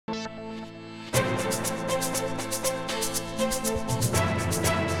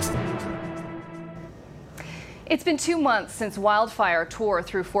It's been 2 months since wildfire tore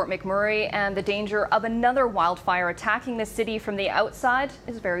through Fort McMurray, and the danger of another wildfire attacking the city from the outside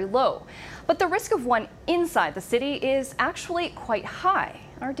is very low. But the risk of one inside the city is actually quite high.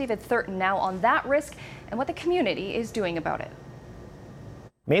 Our David Thurton now on that risk and what the community is doing about it.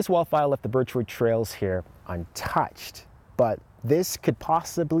 May's wildfire left the Birchwood trails here untouched, but this could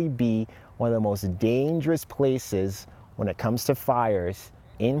possibly be one of the most dangerous places when it comes to fires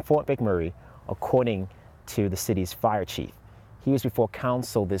in Fort McMurray, according to the city's fire chief. He was before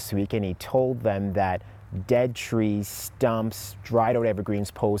council this week and he told them that dead trees, stumps, dried out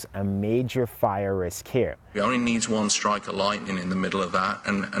evergreens pose a major fire risk here. It only needs one strike of lightning in the middle of that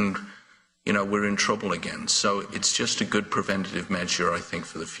and you know, we're in trouble again. So it's just a good preventative measure, I think,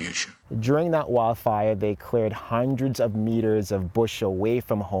 for the future. During that wildfire, they cleared hundreds of meters of bush away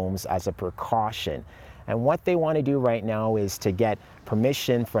from homes as a precaution. And what they want to do right now is to get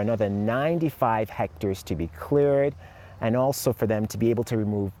permission for another 95 hectares to be cleared, and also for them to be able to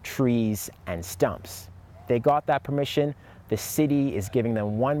remove trees and stumps. They got that permission. The city is giving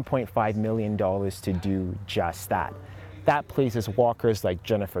them $1.5 million to do just that. That pleases walkers like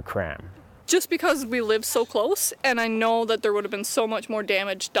Jennifer Cram. Just because we live so close, and I know that there would have been so much more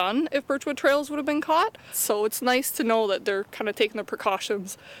damage done if Birchwood trails would have been caught. So it's nice to know that they're kind of taking the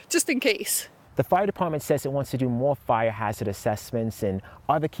precautions just in case. The fire department says it wants to do more fire hazard assessments in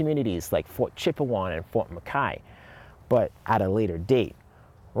other communities like Fort Chippewa and Fort McMurray, but at a later date.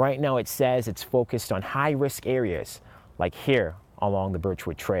 Right now it says it's focused on high-risk areas like here along the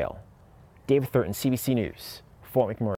Birchwood Trail. David Thurton, CBC News, Fort McMurray.